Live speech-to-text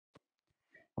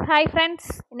Hi friends,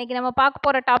 இன்றைக்கி நம்ம பார்க்க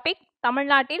போகிற டாபிக்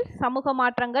தமிழ்நாட்டில் சமூக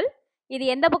மாற்றங்கள். இது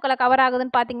எந்த புக்கில் கவர்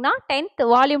ஆகுதுன்னு பார்த்தீங்கன்னா 10th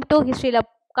வால்யூம் 2 ஹிஸ்ட்ரியில்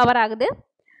கவர் ஆகுது.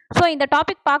 ஸோ இந்த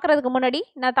டாபிக் பார்க்குறதுக்கு முன்னாடி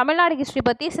நான் தமிழ்நாடு ஹிஸ்ட்ரி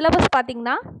பற்றி சிலபஸ்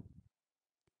பார்த்தீங்கன்னா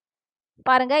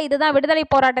பாருங்கள். இதுதான் விடுதலை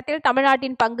போராட்டத்தில்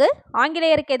தமிழ்நாட்டின் பங்கு,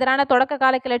 ஆங்கிலேயருக்கு எதிரான தொடக்க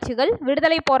கால கிளர்ச்சிகள்,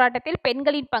 விடுதலை போராட்டத்தில்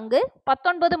பெண்களின் பங்கு,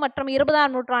 19 மற்றும்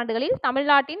 20ஆம் நூற்றாண்டுகளில்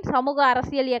தமிழ்நாட்டின் சமூக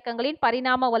அரசியல் இயக்கங்களின்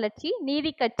பரிணாம வளர்ச்சி,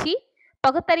 நீதி கட்சி,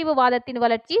 பகுத்தறிவுவாதத்தின்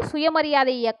வளர்ச்சி,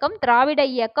 சுயமரியாதை இயக்கம், திராவிட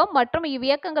இயக்கம் மற்றும்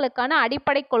இவ்வியக்கங்களுக்கான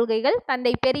அடிப்படை கொள்கைகள்,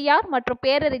 தந்தை பெரியார் மற்றும்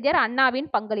பேரறிஞர் அண்ணாவின்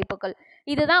பங்களிப்புகள்.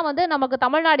 இதுதான் நமக்கு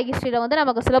தமிழ்நாடு ஹிஸ்ட்ரியில்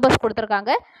நமக்கு சிலபஸ்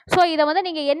கொடுத்துருக்காங்க. ஸோ இதை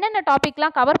நீங்கள் என்னென்ன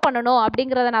டாபிக்லாம் கவர் பண்ணணும்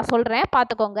அப்படிங்கிறத நான் சொல்கிறேன்,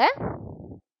 பார்த்துக்கோங்க.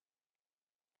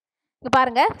 இங்கே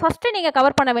பாருங்கள், ஃபஸ்ட்டு நீங்கள்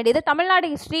கவர் பண்ண வேண்டியது தமிழ்நாடு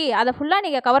ஹிஸ்ட்ரி. அதை ஃபுல்லாக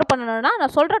நீங்கள் கவர் பண்ணணும்னா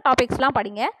நான் சொல்கிற டாபிக்ஸ்லாம்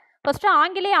படிங்க. ஃபஸ்ட்டு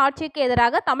ஆங்கிலேய ஆட்சிக்கு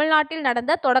எதிராக தமிழ்நாட்டில்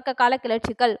நடந்த தொடக்க கால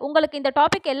கிளர்ச்சிகள். உங்களுக்கு இந்த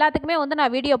டாபிக் எல்லாத்துக்குமே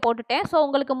நான் வீடியோ போட்டுட்டேன். ஸோ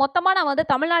உங்களுக்கு மொத்தமாக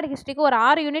நான் தமிழ்நாடு ஹிஸ்ட்ரிக்கு ஒரு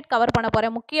 6 யூனிட் கவர் பண்ண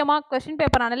போகிறேன். முக்கியமாக கொஸ்டின்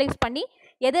பேப்பர் அனலைஸ் பண்ணி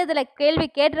எது இதில் கேள்வி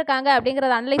கேட்டிருக்காங்க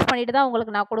அப்படிங்கிறத அனலைஸ் பண்ணிட்டு தான்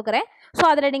உங்களுக்கு நான் கொடுக்குறேன். ஸோ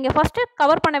அதில் நீங்கள் ஃபஸ்ட்டு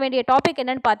கவர் பண்ண வேண்டிய டாபிக்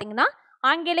என்னென்னு பார்த்தீங்கன்னா,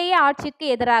 ஆங்கிலேய ஆட்சிக்கு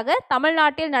எதிராக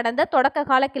தமிழ்நாட்டில் நடந்த தொடக்க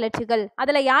கால கிளர்ச்சிகள்.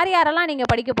 அதில் யார் யாரெல்லாம் நீங்கள்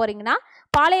படிக்க போகிறீங்கன்னா,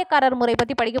 பாளையக்காரர் முறை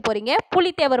பற்றி படிக்க போகிறீங்க,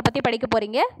 புலித்தேவர் பற்றி படிக்க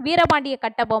போகிறீங்க, வீரபாண்டிய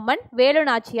கட்டபொம்மன், வேலு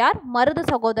நாச்சியார், மருது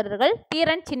சகோதரர்கள்,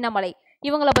 தீரன் சின்னமலை,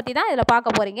 இவங்களை பற்றி தான் இதில்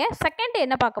பார்க்க போகிறீங்க. செகண்ட்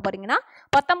என்ன பார்க்க போகிறீங்கன்னா,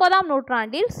 19ஆம்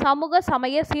நூற்றாண்டில் சமூக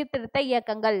சமய சீர்திருத்த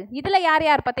இயக்கங்கள். இதில் யார்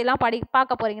யார் பற்றிலாம்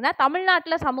பார்க்க போகிறீங்கன்னா,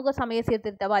 தமிழ்நாட்டில் சமூக சமய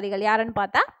சீர்திருத்தவாதிகள் யாருன்னு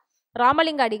பார்த்தா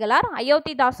ராமலிங்க அடிகளார்,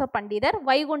 அயோத்திதாச பண்டிதர்,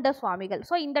 வைகுண்ட சுவாமிகள்.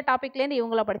 ஸோ இந்த டாபிக்லேருந்து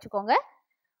இவங்கள படிச்சுக்கோங்க.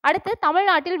 அடுத்து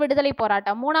தமிழ்நாட்டில் விடுதலை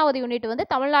போராட்டம். 3வது யூனிட்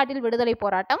தமிழ்நாட்டில் விடுதலை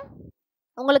போராட்டம்.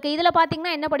 உங்களுக்கு இதில்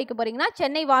பார்த்தீங்கன்னா என்ன படிக்க போகிறீங்கன்னா,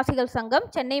 சென்னை வாசிகள் சங்கம்,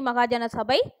 சென்னை மகாஜன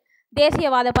சபை,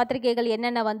 தேசியவாத பத்திரிகைகள்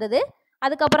என்னென்ன வந்தது,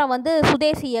 அதுக்கப்புறம்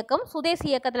சுதேசி இயக்கம். சுதேசி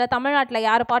இயக்கத்தில் தமிழ்நாட்டில்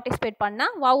யார் பார்ட்டிசிபேட்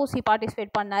பண்ணால் வஉசி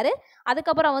பார்ட்டிசிபேட் பண்ணார்.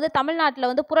 அதுக்கப்புறம்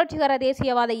தமிழ்நாட்டில் புரட்சிகர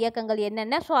தேசியவாத இயக்கங்கள்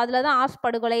என்னென்ன. ஸோ அதில் தான்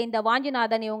ஆஸ்படுகொலை, இந்த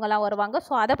வாஞ்சிநாதன் இவங்கெல்லாம் வருவாங்க.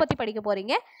 ஸோ அதை பற்றி படிக்க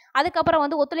போகிறீங்க.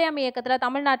 அதுக்கப்புறம் ஒத்துழையாமை இயக்கத்தில்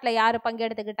தமிழ்நாட்டில் யார்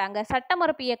பங்கெடுத்துக்கிட்டாங்க, சட்ட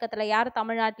மறுப்பு இயக்கத்தில் யார்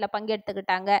தமிழ்நாட்டில்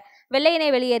பங்கெடுத்துக்கிட்டாங்க, வெள்ளையனே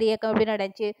வெளியேறு இயக்கம் எப்படி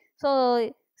நடந்துச்சு, ஸோ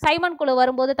சைமன் குழு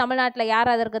வரும்போது தமிழ்நாட்டில் யார்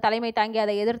அதற்கு தலைமை தாங்கி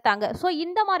அதை எதிர்த்தாங்க. ஸோ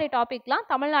இந்த மாதிரி டாபிக்லாம்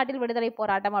தமிழ்நாட்டில் விடுதலை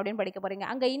போராட்டம் அப்படின்னு படிக்க போகிறீங்க.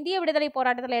 அங்கே இந்திய விடுதலை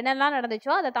போராட்டத்தில் என்னெல்லாம்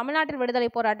நடந்துச்சோ அதை தமிழ்நாட்டில் விடுதலை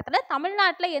போராட்டத்தில்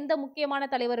தமிழ்நாட்டில் எந்த முக்கியமான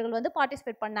தலைவர்கள்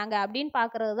பார்ட்டிசிபேட் பண்ணாங்க அப்படின்னு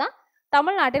பார்க்குறது தான்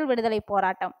தமிழ்நாட்டில் விடுதலை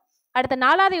போராட்டம். அடுத்த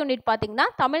 4வது யூனிட் பார்த்தீங்கன்னா,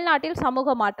 தமிழ்நாட்டில்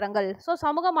சமூக மாற்றங்கள். ஸோ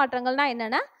சமூக மாற்றங்கள்னா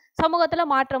என்னென்னா, சமூகத்தில்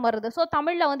மாற்றம் வருது. ஸோ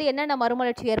தமிழில் என்னென்ன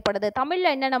மறுமலர்ச்சி ஏற்படுது,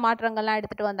 தமிழில் என்னென்ன மாற்றங்கள்லாம்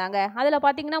எடுத்துகிட்டு வந்தாங்க. அதில்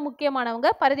பார்த்தீங்கன்னா முக்கியமானவங்க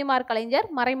பரிதிமார் கலைஞர்,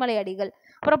 மறைமலை அடிகள்.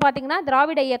 அப்புறம் பார்த்தீங்கன்னா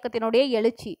திராவிட இயக்கத்தினுடைய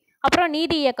எழுச்சி, அப்புறம்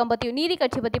நீதி இயக்கம் பற்றி, நீதி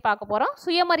கட்சி பற்றி பார்க்க போகிறோம்,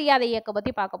 சுயமரியாதை இயக்கம்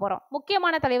பற்றி பார்க்க போகிறோம்.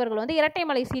 முக்கியமான தலைவர்கள்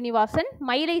இரட்டைமலை சீனிவாசன்,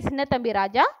 மயிலை சின்னத்தம்பி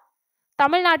ராஜா.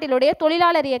 தமிழ்நாட்டிலுடைய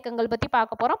தொழிலாளர் இயக்கங்கள் பற்றி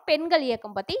பார்க்க போகிறோம், பெண்கள்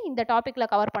இயக்கம் பற்றி இந்த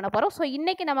டாப்பிக்கில் கவர் பண்ண போகிறோம். ஸோ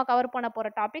இன்றைக்கி நம்ம கவர் பண்ண போகிற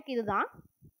டாபிக் இதுதான்,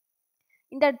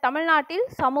 இந்த தமிழ்நாட்டில்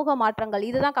சமூக மாற்றங்கள்.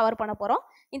 இதுதான் கவர் பண்ண போகிறோம்.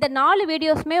 இந்த 4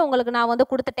 வீடியோஸுமே உங்களுக்கு நான்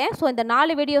கொடுத்துட்டேன். ஸோ இந்த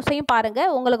 4 வீடியோஸையும்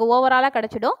பாருங்கள், உங்களுக்கு ஓவராலாக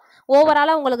கிடச்சிடும்.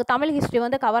 ஓவராலாக உங்களுக்கு தமிழ் ஹிஸ்ட்ரி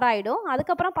கவர் ஆகிடும்.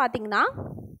 அதுக்கப்புறம் பார்த்தீங்கன்னா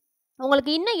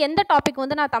உங்களுக்கு இன்னும் எந்த டாபிக்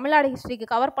நான் தமிழ்நாடு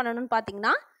ஹிஸ்ட்ரிக்கு கவர் பண்ணணும்னு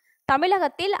பார்த்தீங்கன்னா,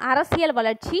 தமிழகத்தில் அரசியல்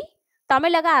வளர்ச்சி,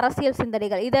 தமிழக அரசியல்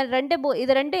சிந்தனைகள். இது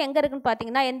ரெண்டு எங்கே இருக்குன்னு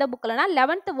பார்த்தீங்கன்னா, எந்த புக்கில்னா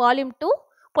 11th வால்யூம் 2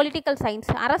 பொலிட்டிக்கல் சயின்ஸ்,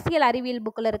 அரசியல் அறிவியல்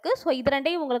புக்கில் இருக்குது. ஸோ இது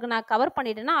ரெண்டையும் உங்களுக்கு நான் கவர்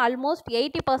பண்ணிட்டேன்னா ஆல்மோஸ்ட்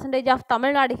 80% ஆஃப்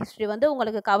தமிழ்நாடு ஹிஸ்ட்ரி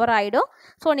உங்களுக்கு கவர் ஆகிடும்.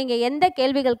 ஸோ நீங்கள் எந்த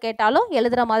கேள்விகள் கேட்டாலும்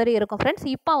எழுதுகிற மாதிரி இருக்கும் ஃப்ரெண்ட்ஸ்.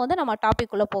 இப்போ நம்ம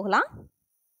டாபிக் உள்ள போகலாம்.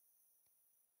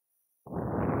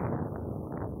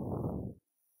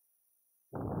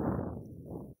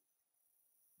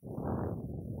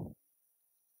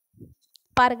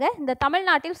 பாருங்க, இந்த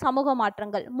தமிழ்நாட்டில் சமூக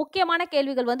மாற்றங்கள் முக்கியமான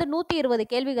கேள்விகள் 120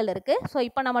 கேள்விகள் இருக்குது. ஸோ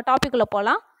இப்போ நம்ம டாபிக் உள்ள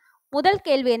போகலாம். முதல்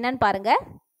கேள்வி என்னன்னு பாருங்க.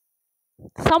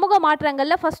 சமூக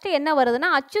மாற்றங்களில் ஃபஸ்ட்டு என்ன வருதுன்னா,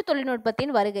 அச்சு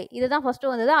தொழில்நுட்பத்தின் வருகை. இதுதான் ஃபஸ்ட்டு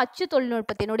வந்தது. அச்சு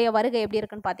தொழில்நுட்பத்தினுடைய வருகை எப்படி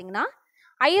இருக்குன்னு பார்த்தீங்கன்னா,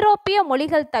 ஐரோப்பிய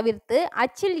மொழிகள் தவிர்த்து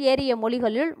அச்சில் ஏறிய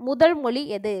மொழிகளுள் முதல் மொழி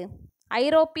எது?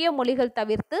 ஐரோப்பிய மொழிகள்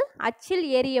தவிர்த்து அச்சில்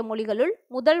ஏறிய மொழிகளுள்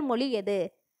முதல் மொழி எது?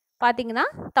 பார்த்தீங்கன்னா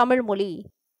தமிழ் மொழி.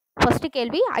 ஃபஸ்ட்டு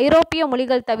கேள்வி, ஐரோப்பிய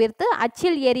மொழிகள் தவிர்த்து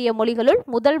அச்சில் ஏறிய மொழிகளுள்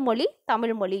முதல் மொழி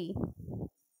தமிழ் மொழி.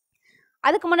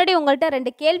 அதுக்கு முன்னாடி உங்கள்கிட்ட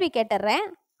 2 கேள்வி கேட்டுறேன்,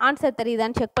 ஆன்சர்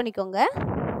தெரியுதான்னு செக் பண்ணிக்கோங்க.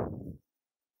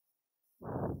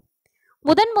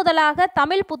 முதலாக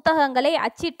தமிழ் புத்தகங்களை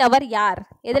அச்சிட்டவர் யார்?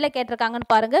 எதில்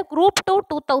கேட்டிருக்காங்கன்னு பாருங்க. குரூப் 2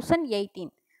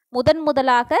 2018.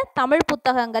 முதலாக தமிழ்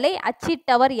புத்தகங்களை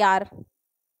அச்சிட்டவர் யார்?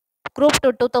 குரூப்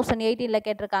 2 2018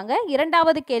 கேட்டிருக்காங்க.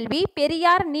 2வது கேள்வி,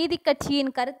 பெரியார் நீதி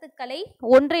கட்சியின் கருத்துக்களை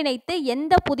ஒன்றிணைத்து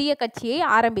எந்த புதிய கட்சியை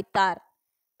ஆரம்பித்தார்?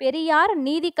 பெரியார்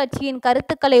நீதி கட்சியின்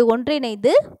கருத்துக்களை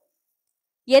ஒன்றிணைந்து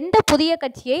எந்த புதிய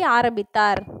கட்சியை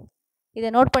ஆரம்பித்தார்? இதை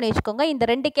நோட் பண்ணி வச்சுக்கோங்க. இந்த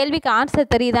 2 கேள்விக்கு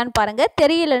ஆன்சர் தெரியுதான்னு பாருங்கள்.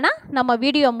 தெரியலனா நம்ம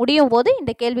வீடியோ முடியும் போது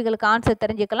இந்த கேள்விகளுக்கு ஆன்சர்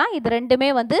தெரிஞ்சுக்கலாம். இது ரெண்டுமே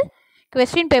வந்து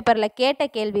கொஸ்டின் பேப்பரில் கேட்ட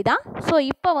கேள்வி தான். ஸோ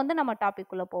இப்போ வந்து நம்ம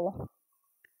டாபிக்குள்ளே போவோம்.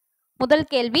 முதல்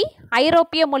கேள்வி,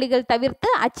 ஐரோப்பிய மொழிகள் தவிர்த்து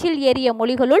அச்சில் ஏறிய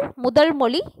மொழிகளுள் முதல்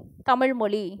மொழி தமிழ்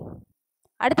மொழி.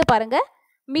 அடுத்து பாருங்க,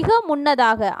 மிக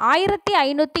முன்னதாக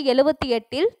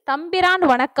 1578 தம்பிரான்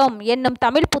வணக்கம் என்னும்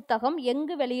தமிழ் புத்தகம்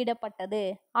எங்கு வெளியிடப்பட்டது?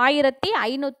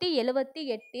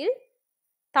 1578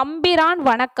 தம்பிரான்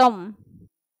வணக்கம்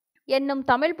என்னும்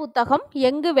தமிழ் புத்தகம்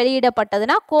எங்கு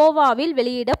வெளியிடப்பட்டதுன்னா கோவாவில்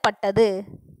வெளியிடப்பட்டது.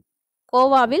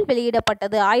 கோவாவில்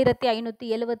வெளியிடப்பட்டது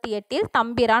 1578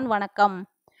 தம்பிரான் வணக்கம்.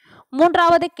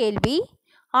 மூன்றாவது கேள்வி,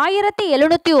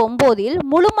 1709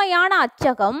 முழுமையான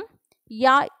அச்சகம்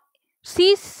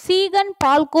சீகன்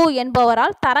பால்கு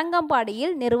என்பவரால்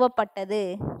தரங்கம்பாடியில் நிறுவப்பட்டது.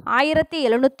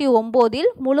 1709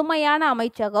 முழுமையான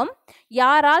அமைச்சகம்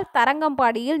யாரால்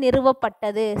தரங்கம்பாடியில்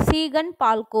நிறுவப்பட்டது? சீகன்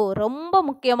பால்கு. ரொம்ப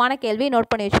முக்கியமான கேள்வி,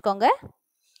 நோட் பண்ணி வச்சுக்கோங்க.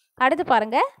 அடுத்து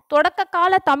பாருங்க, தொடக்க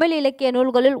கால தமிழ் இலக்கிய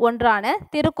நூல்களில் ஒன்றான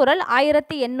திருக்குறள்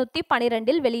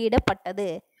 1812 வெளியிடப்பட்டது.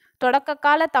 தொடக்க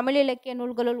கால தமிழ் இலக்கிய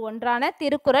நூல்களுள் ஒன்றான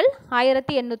திருக்குறள்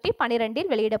 1812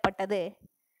 வெளியிடப்பட்டது.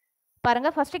 பாருங்க,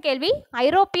 ஃபர்ஸ்ட் கேள்வி,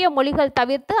 ஐரோப்பிய மொழிகள்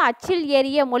தவிர்த்து அச்சில்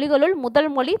ஏறிய மொழிகளுள் முதல்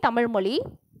மொழி தமிழ் மொழி.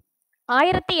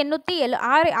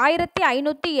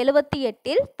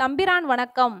 1578 தம்பிரான்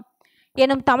வணக்கம்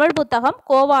எனும் தமிழ் புத்தகம்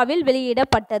கோவாவில்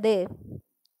வெளியிடப்பட்டது.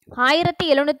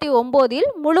 1709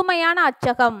 முழுமையான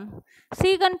அச்சகம்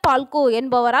சீகன் பால்கு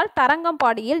என்பவரால்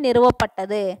தரங்கம்பாடியில்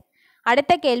நிறுவப்பட்டது.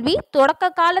 அடுத்த கேள்வி, தொடக்க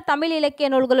கால தமிழ் இலக்கிய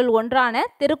நூல்களுள் ஒன்றான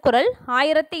திருக்குறள்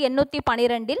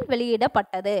 1812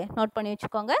 வெளியிடப்பட்டது. நோட் பண்ணி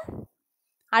வச்சுக்கோங்க.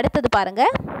 அடுத்தது பாருங்க,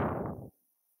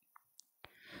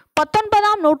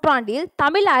 19ஆம் நூற்றாண்டில்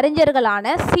தமிழ் அறிஞர்களான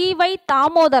சி.வை.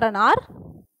 தாமோதரனார்,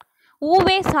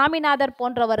 உ.வே. சாமிநாதர்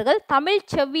போன்றவர்கள் தமிழ்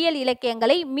செவ்வியல்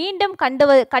இலக்கியங்களை மீண்டும்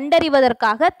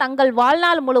கண்டறிவதற்காக தங்கள்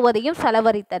வாழ்நாள் முழுவதையும்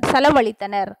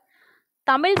செலவழித்தனர்.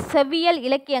 தமிழ் செவ்வியல்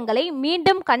இலக்கியங்களை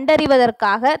மீண்டும்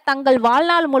கண்டறிவதற்காக தங்கள்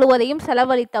வாழ்நாள் முழுவதையும்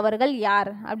செலவழித்தவர்கள் யார்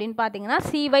அப்படின்னு பார்த்தீங்கன்னா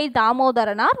சி.வை.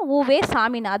 தாமோதரனார், உ.வே.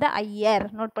 சாமிநாத ஐயர்.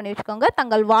 நோட் பண்ணி வச்சுக்கோங்க.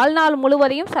 தங்கள் வாழ்நாள்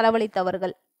முழுவதையும்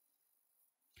செலவழித்தவர்கள்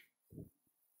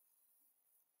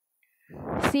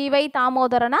சி.வை.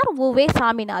 தாமோதரனார், உ.வே.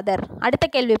 சாமிநாதர். அடுத்த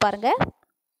கேள்வி பாருங்க,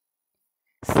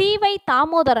 சி.வை.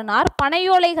 தாமோதரனார்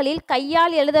பனையோலைகளில்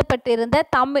கையால் எழுதப்பட்டிருந்த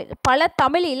பல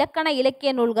தமிழ் இலக்கண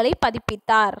இலக்கிய நூல்களை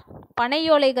பதிப்பித்தார்.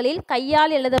 பனையோலைகளில்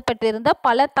கையால் எழுதப்பட்டிருந்த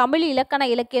பல தமிழ் இலக்கண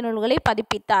இலக்கிய நூல்களை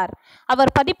பதிப்பித்தார்.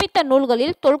 அவர் பதிப்பித்த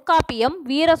நூல்களில் தொல்காப்பியம்,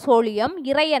 வீரசோழியம்,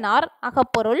 இறையனார்,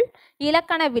 அகப்பொருள்,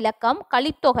 இலக்கண விளக்கம்,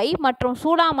 கலித்தொகை மற்றும்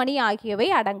சூடாமணி ஆகியவை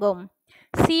அடங்கும்.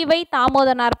 சி.வை.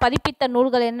 தாமோதரனார் பதிப்பித்த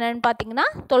நூல்கள் என்னன்னு பார்த்தீங்கன்னா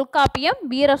தொல்காப்பியம்,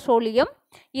 வீரசோழியம்,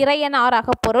 இறையனார்,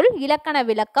 அகப்பொருள், இலக்கண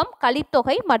விளக்கம்,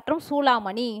 கலித்தொகை மற்றும்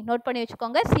சூளாமணி. நோட் பண்ணி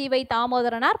வச்சுக்கோங்க, சி.வை.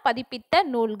 தாமோதரனார் பதிப்பித்த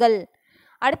நூல்கள்.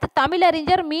 அடுத்து,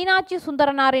 தமிழறிஞர் மீனாட்சி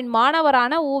சுந்தரனாரின்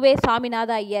மாணவரான உ.வே.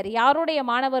 சாமிநாத ஐயர். யாருடைய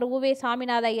மாணவர் உ.வே.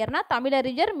 சாமிநாத ஐயர்னா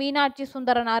தமிழறிஞர் மீனாட்சி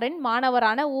சுந்தரனாரின்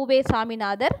மாணவரான உ.வே.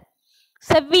 சாமிநாதர்.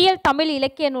 செவ்வியல் தமிழ்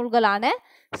இலக்கிய நூல்களான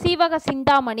சீவக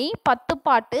சிந்தாமணி,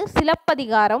 பத்துப்பாட்டு,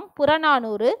 சிலப்பதிகாரம்,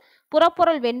 புறநானூறு,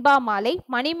 புறப்பொருள் வெண்பா மாலை,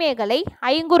 மணிமேகலை,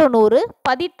 ஐங்குறுநூறு,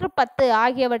 10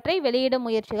 ஆகியவற்றை வெளியிடும்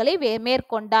முயற்சிகளை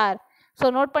மேற்கொண்டார். ஸோ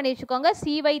நோட் பண்ணி வச்சுக்கோங்க,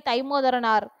 சி.வை.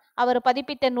 தாமோதரனார் அவர்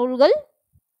பதிப்பித்த நூல்கள்,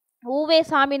 உ.வே.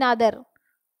 சாமிநாதர்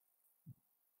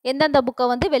எந்தெந்த புக்கை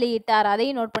வந்து வெளியிட்டார்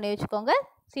அதையும் நோட் பண்ணி வச்சுக்கோங்க.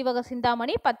 சீவக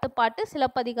சிந்தாமணி, பத்துப்பாட்டு,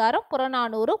 சிலப்பதிகாரம்,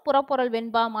 புறநானூறு, புறப்பொருள்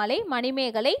வெண்பா மாலை,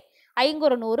 மணிமேகலை,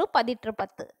 ஐங்குறுநூறு,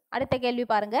 10. அடுத்த கேள்வி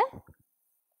பாருங்க,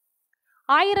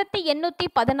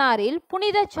 1816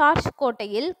 புனித சார்ஜ்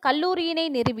கோட்டையில் கல்லூரியினை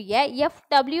நிறுவிய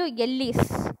F.W.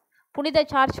 எல்லிஸ். புனித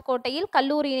சார்ஜ் கோட்டையில்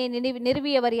கல்லூரியினை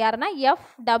நிறுவியவர் யாருன்னா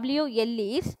F.W.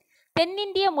 எல்லிஸ்.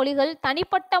 தென்னிந்திய மொழிகள்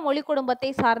தனிப்பட்ட மொழி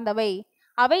குடும்பத்தை சார்ந்தவை,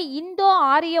 அவை இந்தோ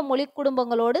ஆரிய மொழி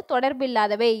குடும்பங்களோடு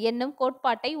தொடர்பில்லாதவை என்னும்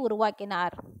கோட்பாட்டை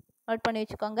உருவாக்கினார். நோட் பண்ணி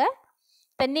வச்சுக்கோங்க.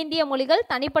 தென்னிந்திய மொழிகள்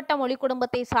தனிப்பட்ட மொழி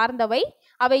குடும்பத்தை சார்ந்தவை,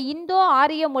 அவை இந்தோ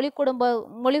ஆரிய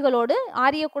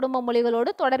ஆரிய குடும்ப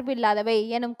மொழிகளோடு தொடர்பில்லாதவை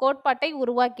எனும் கோட்பாட்டை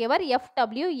உருவாக்கியவர்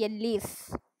F.W. எல்லிஸ்.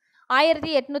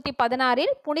 1816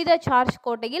 புனித சார்ஜ்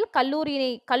கோட்டையில்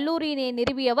கல்லூரியினை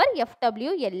நிறுவியவர்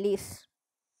F.W. எல்லிஸ்.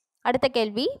 அடுத்த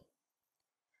கேள்வி,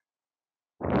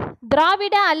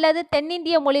 திராவிட அல்லது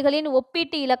தென்னிந்திய மொழிகளின்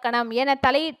ஒப்பீட்டு இலக்கணம் என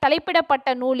தலைப்பிடப்பட்ட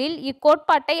நூலில்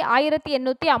இக்கோட்பாட்டை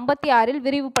 1856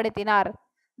 விரிவுபடுத்தினார்.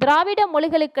 திராவிட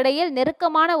மொழிகளுக்கிடையில்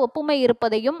நெருக்கமான ஒப்புமை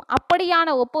இருப்பதையும் அப்படியான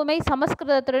ஒப்புமை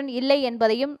சமஸ்கிருதத்துடன் இல்லை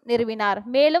என்பதையும் நிறுவினார்.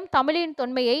 மேலும் தமிழின்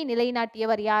தொன்மையை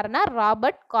நிலைநாட்டியவர் யாருன்னா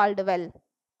ராபர்ட் கால்டுவெல்.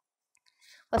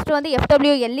 ஃபஸ்ட்டு வந்து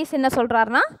எஃப்டபிள்யூ எல்லிஸ் என்ன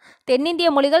சொல்கிறாருன்னா, தென்னிந்திய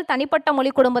மொழிகள் தனிப்பட்ட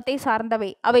மொழி குடும்பத்தை சார்ந்தவை,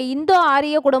 அவை இந்தோ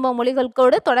ஆரிய குடும்ப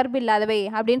மொழிகளோடு தொடர்பில்லாதவை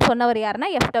அப்படின்னு சொன்னவர் யாருன்னா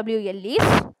எஃப்டபிள்யூ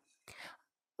எல்லிஸ்.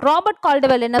 ராபர்ட்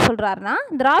கால்டுவெல் என்ன சொல்கிறாருன்னா,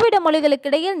 திராவிட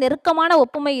மொழிகளுக்கிடையில் நெருக்கமான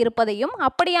ஒப்புமை இருப்பதையும்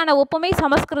அப்படியான ஒப்புமை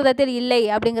சமஸ்கிருதத்தில் இல்லை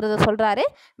அப்படிங்கிறத சொல்கிறாரு.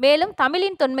 மேலும்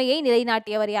தமிழின் தொன்மையை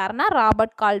நிலைநாட்டியவர் யாருன்னா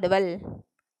ராபர்ட் கால்டுவெல்.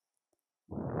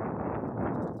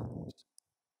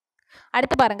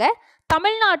 அடுத்து பாருங்க,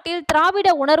 தமிழ்நாட்டில் திராவிட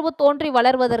உணர்வு தோன்றி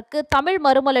வளர்வதற்கு தமிழ்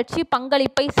மறுமலர்ச்சி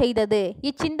பங்களிப்பை செய்தது.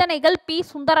 இச்சிந்தனைகள் பி.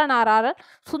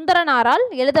 சுந்தரனாரால்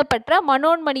எழுதப்பெற்ற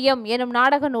மனோன்மணியம் எனும்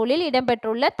நாடக நூலில்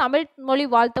இடம்பெற்றுள்ள தமிழ் மொழி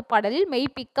வாழ்த்து பாடலில்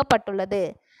மெய்ப்பிக்கப்பட்டுள்ளது.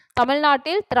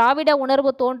 தமிழ்நாட்டில் திராவிட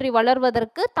உணர்வு தோன்றி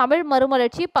வளர்வதற்கு தமிழ்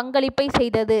மறுமலர்ச்சி பங்களிப்பை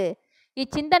செய்தது.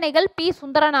 இச்சிந்தனைகள் பி.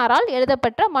 சுந்தரனாரால்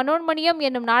எழுதப்பெற்ற மனோன்மணியம்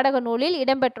என்னும் நாடக நூலில்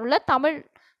இடம்பெற்றுள்ள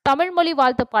தமிழ்மொழி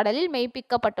வாழ்த்து பாடலில்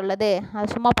மெய்ப்பிக்கப்பட்டுள்ளது.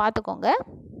 அது சும்மா பார்த்துக்கோங்க.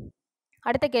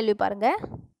 அடுத்த கேள்வி பாருங்க.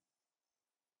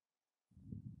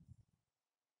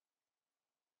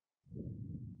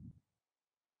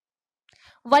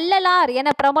 வள்ளலார்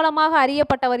என பிரபலமாக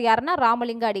அறியப்பட்டவர் யாருன்னா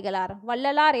ராமலிங்க அடிகளார்.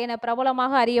 வள்ளலார் என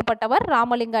பிரபலமாக அறியப்பட்டவர்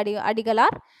ராமலிங்க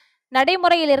அடிகளார்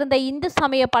நடைமுறையில் இருந்த இந்து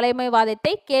சமய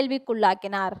பழமைவாதத்தை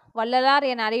கேள்விக்குள்ளாக்கினார். வள்ளலார்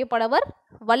என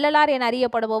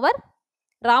அறியப்படுபவர்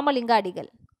ராமலிங்க அடிகள்.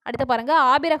 அடுத்து பாருங்க,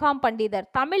 ஆபிரகாம் பண்டிதர்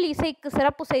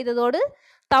செய்ததோடு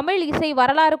தமிழ் இசை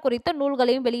வரலாறு குறித்த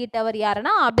நூல்களையும் வெளியிட்டவர்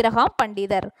யாருன்னா ஆபிரகாம்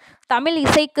பண்டிதர். தமிழ்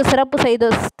இசைக்கு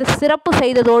சிறப்பு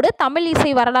செய்ததோடு தமிழ்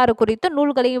இசை வரலாறு குறித்த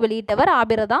நூல்களையும் வெளியிட்டவர்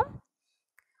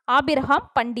ஆபிரகாம்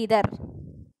பண்டிதர்.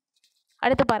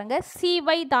 அடுத்து பாருங்க,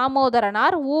 சி.வை.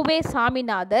 தாமோதரனார், உ.வே.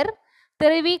 சாமிநாதர்,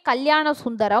 திரு.வி. கல்யாண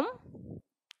சுந்தரம்,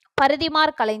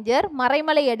 பரிதிமார் கலைஞர்,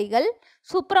 மறைமலை அடிகள்,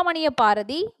 சுப்பிரமணிய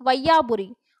பாரதி, வையாபுரி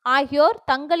ஆகியோர்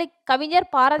கவிஞர்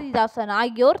பாரதிதாசன்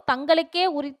ஆகியோர் தங்களுக்கே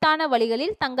உரித்தான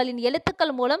வழிகளில் தங்களின்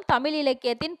எழுத்துக்கள் மூலம் தமிழ்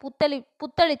இலக்கியத்தின்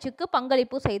புத்தெழுச்சிக்கு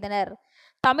பங்களிப்பு செய்தனர்.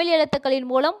 தமிழ் எழுத்துக்களின்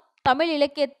மூலம் தமிழ்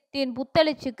இலக்கியத்தின்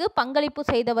புத்தெழுச்சிக்கு பங்களிப்பு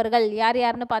செய்தவர்கள் யார்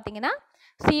யாருன்னு பார்த்தீங்கன்னா,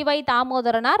 சி.வை.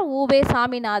 தாமோதரனார், உ.வே.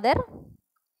 சாமிநாதர்,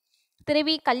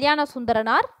 திரு.வி. கல்யாண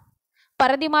சுந்தரனார்,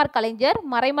 பரிதிமார் கலைஞர்,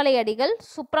 மறைமலை அடிகள்,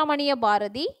 சுப்பிரமணிய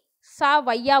பாரதி,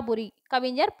 வையாபுரி,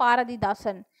 கவிஞர்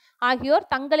பாரதிதாசன் ஆகியோர்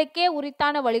தங்களுக்கே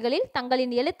உரித்தான வழிகளில்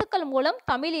தங்களின் எழுத்துக்கள் மூலம்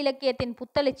தமிழ் இலக்கியத்தின்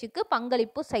புத்தெழுச்சிக்கு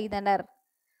பங்களிப்பு செய்தனர்.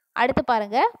 அடுத்து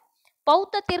பாருங்க,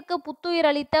 பௌத்தத்திற்கு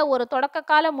புத்துயிரளித்த ஒரு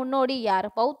தொடக்ககால முன்னோடி யார்?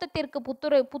 பௌத்தத்திற்கு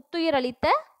புத்துயிரளித்த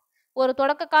ஒரு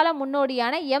தொடக்ககால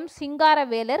முன்னோடியான எம்.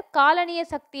 சிங்காரவேலர் காலனிய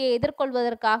சக்தியை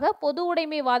எதிர்கொள்வதற்காக பொது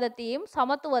உடைமைவாதத்தையும்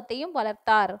சமத்துவத்தையும்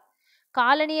வளர்த்தார்.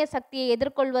 காலனிய சக்தியை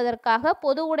எதிர்கொள்வதற்காக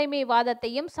பொது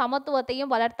உடைமைவாதத்தையும்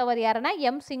சமத்துவத்தையும் வளர்த்தவர் யாருன்னா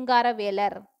எம்.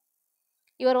 சிங்காரவேலர்.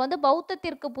 இவர் வந்து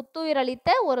பௌத்தத்திற்கு புத்துயிரளித்த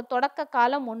ஒரு தொடக்க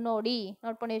கால முன்னோடி.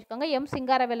 நோட் பண்ணி வச்சுக்கோங்க. எம்.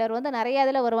 சிங்காரவேலர் வந்து நிறைய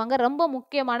இதில் வருவாங்க, ரொம்ப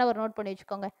முக்கியமானவர், நோட் பண்ணி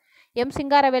வச்சுக்கோங்க. எம்.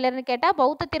 சிங்காரவேலர்னு கேட்டால்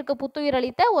பௌத்தத்திற்கு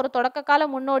புத்துயிரளித்த ஒரு தொடக்க கால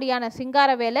முன்னோடியான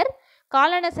சிங்காரவேலர்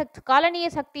காலனிய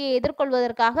சக்தியை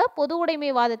எதிர்கொள்வதற்காக பொது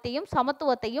உடைமைவாதத்தையும்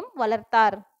சமத்துவத்தையும்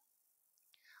வளர்த்தார்.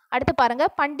 அடுத்து பாருங்க,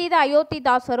 பண்டித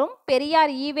அயோத்திதாசரும்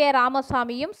பெரியார் ஈவே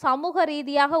ராமசாமியும் சமூக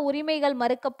ரீதியாக உரிமைகள்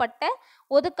மறுக்கப்பட்ட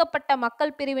ஒதுக்கப்பட்ட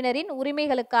மக்கள் பிரிவினரின்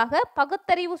உரிமைகளுக்காக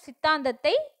பகுத்தறிவு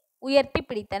சித்தாந்தத்தை உயர்த்தி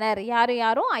பிடித்தனர்.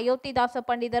 யாரும் அயோத்திதாச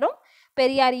பண்டிதரும்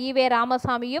பெரியார் ஈவே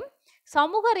ராமசாமியும்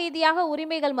சமூக ரீதியாக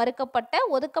உரிமைகள் மறுக்கப்பட்ட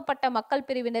ஒதுக்கப்பட்ட மக்கள்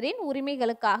பிரிவினரின்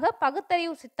உரிமைகளுக்காக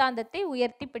பகுத்தறிவு சித்தாந்தத்தை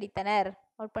உயர்த்தி பிடித்தனர்.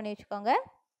 நோட் பண்ணி வச்சுக்கோங்க.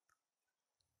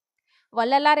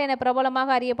 வள்ளலார் என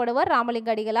பிரபலமாக அறியப்படுவர்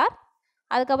ராமலிங்க அடிகளார்.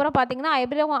 அதுக்கப்புறம் பார்த்தீங்கன்னா,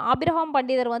 ஆபிரகாம்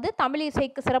பண்டிதர் வந்து தமிழ்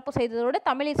இசைக்கு சிறப்பு செய்ததோடு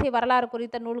தமிழ் இசை வரலாறு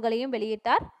குறித்த நூல்களையும்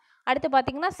வெளியிட்டார். அடுத்து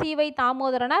பார்த்தீங்கன்னா, சி.வை.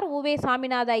 தாமோதரனார், உ.வே.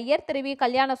 சாமிநாத ஐயர், திரு.வி.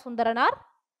 கல்யாண சுந்தரனார்,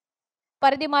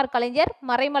 பரிதிமார் கலைஞர்,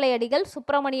 மறைமலை அடிகள்,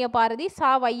 சுப்பிரமணிய பாரதி,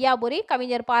 வையாபுரி,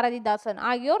 கவிஞர் பாரதிதாசன்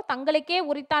ஆகியோர் தங்களுக்கே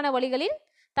உரித்தான வழிகளில்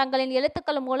தங்களின்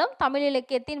எழுத்துக்கள் மூலம் தமிழ்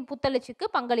இலக்கியத்தின் புத்தெழுச்சிக்கு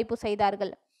பங்களிப்பு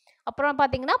செய்தார்கள். அப்புறம்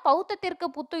பார்த்தீங்கன்னா, பௌத்தத்திற்கு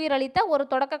புத்துயிரளித்த ஒரு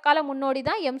தொடக்க கால முன்னோடி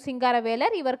தான் எம்.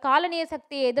 சிங்காரவேலர். இவர் காலனிய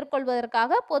சக்தியை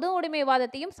எதிர்கொள்வதற்காக பொது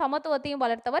உடைமைவாதத்தையும் சமத்துவத்தையும்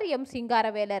வளர்த்தவர் எம்.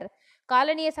 சிங்காரவேலர்.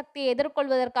 காலனிய சக்தியை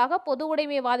எதிர்கொள்வதற்காக பொது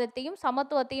உடைமைவாதத்தையும்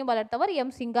சமத்துவத்தையும் வளர்த்தவர்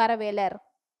எம். சிங்காரவேலர்.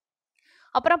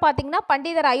 அப்புறம் பார்த்தீங்கன்னா,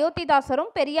 பண்டிதர்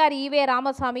அயோத்திதாசரும் பெரியார் ஈவே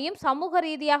ராமசாமியும் சமூக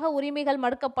ரீதியாக உரிமைகள்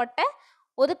மறுக்கப்பட்ட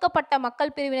ஒதுக்கப்பட்ட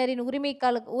மக்கள் பிரிவினரின்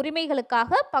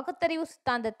உரிமைகளுக்காக பகுத்தறிவு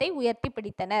சித்தாந்தத்தை உயர்த்தி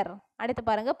பிடித்தனர். அடுத்து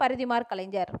பாருங்க, பரிதிமார்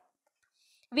கலைஞர்.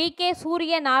 வி.கோ.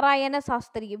 சூரிய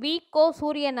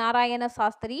நாராயண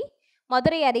சாஸ்திரி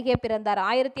மதுரை அருகே பிறந்தார்.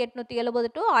 1870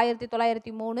 to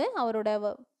 1903 அவரோட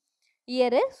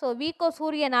இயரு. ஸோ வி.கோ.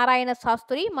 சூரிய நாராயண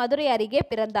சாஸ்திரி மதுரை அருகே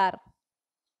பிறந்தார்.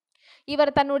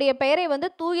 இவர் தன்னுடைய பெயரை வந்து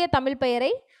தூய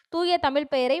தமிழ்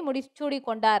பெயரை முடிச்சூடி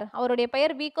கொண்டார். அவருடைய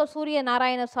பெயர் வி.கோ. சூரிய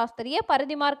நாராயண சாஸ்திரியை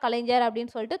பரிதிமார் கலைஞர்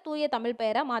அப்படின்னு சொல்லிட்டு தூய தமிழ்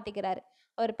பெயரை மாற்றிக்கிறார்.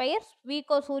 அவர் பெயர்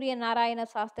வி.கோ. சூரிய நாராயண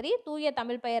சாஸ்திரி, தூய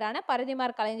தமிழ் பெயரான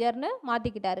பரிதிமார் கலைஞர்னு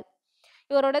மாற்றிக்கிட்டாரு.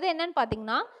 இவரோடது என்னன்னு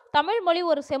பார்த்தீங்கன்னா, தமிழ் மொழி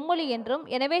ஒரு செம்மொழி என்றும்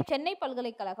எனவே சென்னை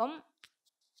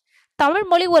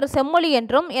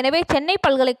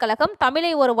பல்கலைக்கழகம்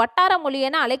தமிழை ஒரு வட்டார மொழி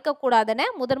என அழைக்கக்கூடாதென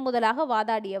முதலாக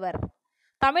வாதாடியவர்.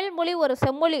 தமிழ் மொழி ஒரு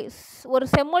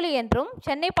செம்மொழி என்றும்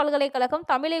சென்னை பல்கலைக்கழகம்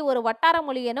தமிழை ஒரு வட்டார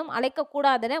மொழி எனும்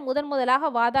அழைக்கக்கூடாதென முதலாக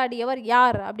வாதாடியவர்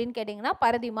யார் அப்படின்னு கேட்டிங்கன்னா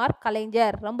பரிதிமார்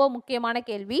கலைஞர். ரொம்ப முக்கியமான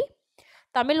கேள்வி.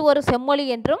 தமிழ் ஒரு செம்மொழி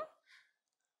என்றும்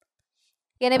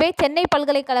எனவே சென்னை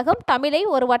பல்கலைக்கழகம் தமிழை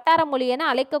ஒரு வட்டார மொழி என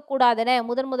அழைக்கக்கூடாதென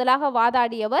முதலாக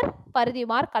வாதாடியவர்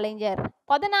பரிதிமார் கலைஞர்.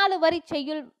 14 வரி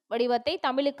செய்யுள் வடிவத்தை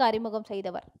தமிழுக்கு அறிமுகம்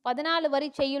செய்தவர். 14 வரி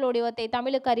செய்யுள் வடிவத்தை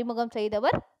தமிழுக்கு அறிமுகம்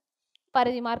செய்தவர்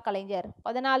பரிதிமார் கலைஞர்.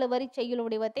 14 வரி செய்யுள்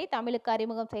வடிவத்தை தமிழுக்கு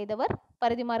அறிமுகம் செய்தவர்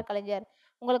பரிதிமார் கலைஞர்.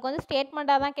 உங்களுக்கு வந்து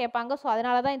ஸ்டேட்மெண்ட்டாக தான் கேட்பாங்க. ஸோ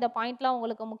அதனால தான் இந்த பாயிண்ட்லாம்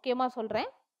உங்களுக்கு முக்கியமாக சொல்கிறேன்.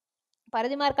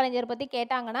 பரிதிமார் கலைஞர் பற்றி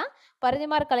கேட்டாங்கன்னா,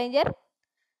 பரிதிமார் கலைஞர்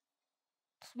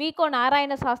வி.கோ.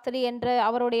 நாராயண சாஸ்திரி என்ற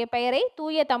அவருடைய பெயரை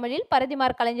தூய தமிழில்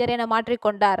பரிதிமார் கலைஞர் என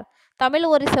மாற்றிக்கொண்டார். தமிழ்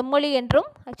ஒரு செம்மொழி என்றும்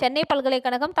சென்னை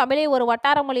பல்கலைக்கழகம் தமிழை ஒரு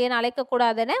வட்டார மொழி என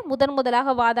அழைக்கக்கூடாதென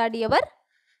முதலாக வாதாடியவர்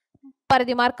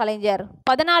பரிதிமார் கலைஞர்.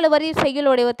 14 வரி செய்யுள்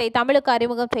வடிவத்தை தமிழுக்கு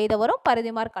அறிமுகம் செய்தவரும்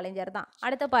பரிதிமார் கலைஞர் தான்.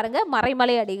 அடுத்து பாருங்க,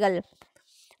 மறைமலை அடிகள்.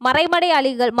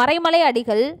 மறைமலை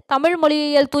அடிகள் தமிழ்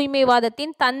மொழியியல்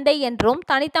தூய்மைவாதத்தின் தந்தை என்றும்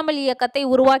தனித்தமிழ் இயக்கத்தை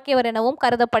உருவாக்கியவர் எனவும்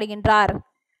கருதப்படுகின்றார்.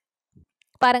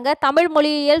 பாருங்க, தமிழ்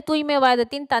மொழியியல்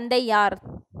தூய்மைவாதத்தின் தந்தை யார்?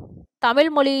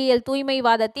 தமிழ் மொழியியல்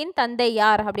தூய்மைவாதத்தின் தந்தை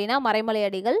யார் அப்படின்னா மறைமலை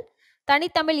அடிகள்.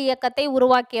 தனித்தமிழ் இயக்கத்தை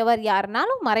உருவாக்கியவர்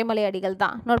யாருனாலும் மறைமலை அடிகள்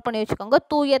தான். நோட் பண்ணி வச்சுக்கோங்க.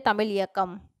 தூய தமிழ்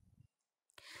இயக்கம்.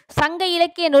 சங்க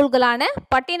இலக்கிய நூல்களான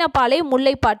பட்டினப்பாலை,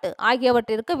 முல்லைப்பாட்டு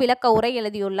ஆகியவற்றிற்கு விளக்க உரை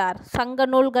எழுதியுள்ளார்.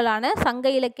 சங்க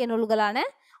இலக்கிய நூல்களான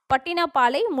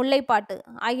பட்டினப்பாலை, முல்லைப்பாட்டு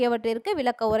ஆகியவற்றிற்கு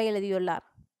விளக்க உரை எழுதியுள்ளார்.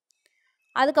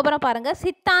 அதுக்கப்புறம் பாருங்க,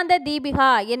 சித்தாந்த தீபிகா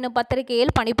என்னும்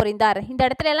பத்திரிகையில் பணிபுரிந்தார். இந்த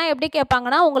இடத்துல எல்லாம் எப்படி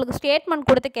கேட்பாங்கன்னா, உங்களுக்கு ஸ்டேட்மெண்ட்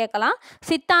கொடுத்து கேட்கலாம்.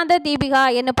 சித்தாந்த தீபிகா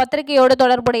என்னும் பத்திரிகையோடு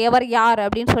தொடர்புடையவர் யார்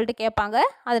அப்படின்னு சொல்லிட்டு கேட்பாங்க.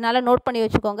 அதனால நோட் பண்ணி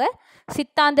வச்சுக்கோங்க.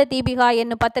 சித்தாந்த தீபிகா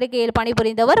என்னும் பத்திரிகையில்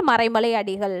பணிபுரிந்தவர் மறைமலை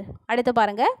அடிகள். அடுத்து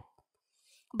பாருங்க,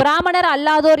 பிராமணர்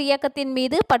அல்லாதோர் இயக்கத்தின்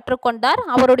மீது பற்று கொண்டார்.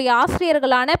 அவருடைய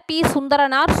ஆசிரியர்களான பி.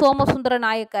 சுந்தரனார், சோமசுந்தர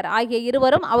நாயக்கர் ஆகிய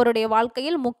இருவரும் அவருடைய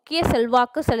வாழ்க்கையில் முக்கிய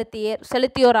செல்வாக்கு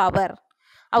செலுத்தியோர் ஆவர்.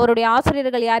 அவருடைய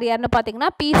ஆசிரியர்கள் யார் யாருன்னு பார்த்தீங்கன்னா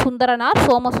பி. சுந்தரனார்,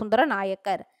 சோமசுந்தர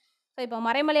நாயக்கர். ஸோ இப்போ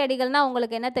மறைமலை அடிகள்னா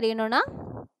உங்களுக்கு என்ன தெரியணும்னா,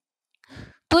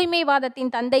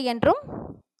 தூய்மைவாதத்தின் தந்தை என்றும்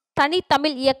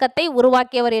தனித்தமிழ் இயக்கத்தை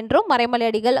உருவாக்கியவர் என்றும் மறைமலை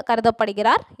அடிகள்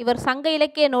கருதப்படுகிறார். இவர் சங்க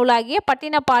இலக்கிய நூலாகிய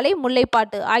பட்டினப்பாலை,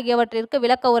 முல்லைப்பாட்டு ஆகியவற்றிற்கு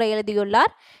விளக்க உரை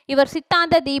எழுதியுள்ளார். இவர்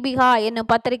சித்தாந்த தீபிகா என்னும்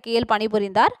பத்திரிகையில்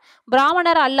பணிபுரிந்தார்.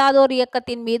 பிராமணர் அல்லாதோர்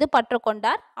இயக்கத்தின் மீது பற்று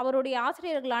கொண்டார். அவருடைய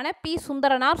ஆசிரியர்களான பி.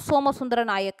 சுந்தரனார், சோமசுந்தர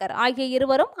நாயக்கர் ஆகிய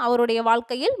இருவரும் அவருடைய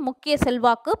வாழ்க்கையில் முக்கிய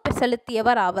செல்வாக்கு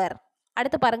செலுத்தியவர் ஆவர்.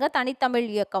 அடுத்து பாருங்க, தனித்தமிழ்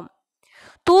இயக்கம்.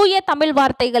 தூய தமிழ்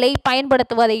வார்த்தைகளை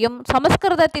பயன்படுத்துவதையும்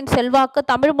சமஸ்கிருதத்தின் செல்வாக்கு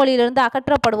தமிழ் மொழியிலிருந்து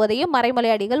அகற்றப்படுவதையும் மறைமலை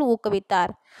அடிகள்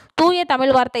ஊக்குவித்தார். தூய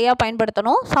தமிழ் வார்த்தையாக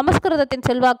பயன்படுத்தணும், சமஸ்கிருதத்தின்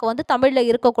செல்வாக்கு வந்து தமிழில்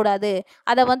இருக்கக்கூடாது,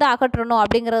 அதை வந்து அகற்றணும்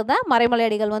அப்படிங்கிறது தான் மறைமலை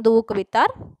அடிகள் வந்து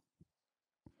ஊக்குவித்தார்.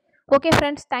 Okay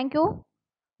friends, thank you.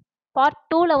 பார்ட்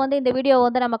 2ல் வந்து இந்த வீடியோவை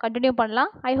வந்து நம்ம கண்டினியூ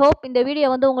பண்ணலாம். ஐ ஹோப் இந்த வீடியோ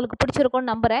வந்து உங்களுக்கு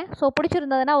பிடிச்சிருக்கும்னு நம்புகிறேன். ஸோ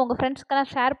பிடிச்சிருந்ததுன்னா உங்கள்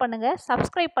ஃப்ரெண்ட்ஸ்க்கெல்லாம் ஷேர் பண்ணுங்கள்,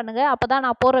 சப்ஸ்கிரைப் பண்ணுங்கள். அப்போ தான்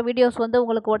நான் போடுற வீடியோஸ் வந்து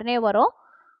உங்களுக்கு உடனே வரும்.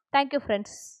 Thank you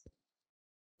friends.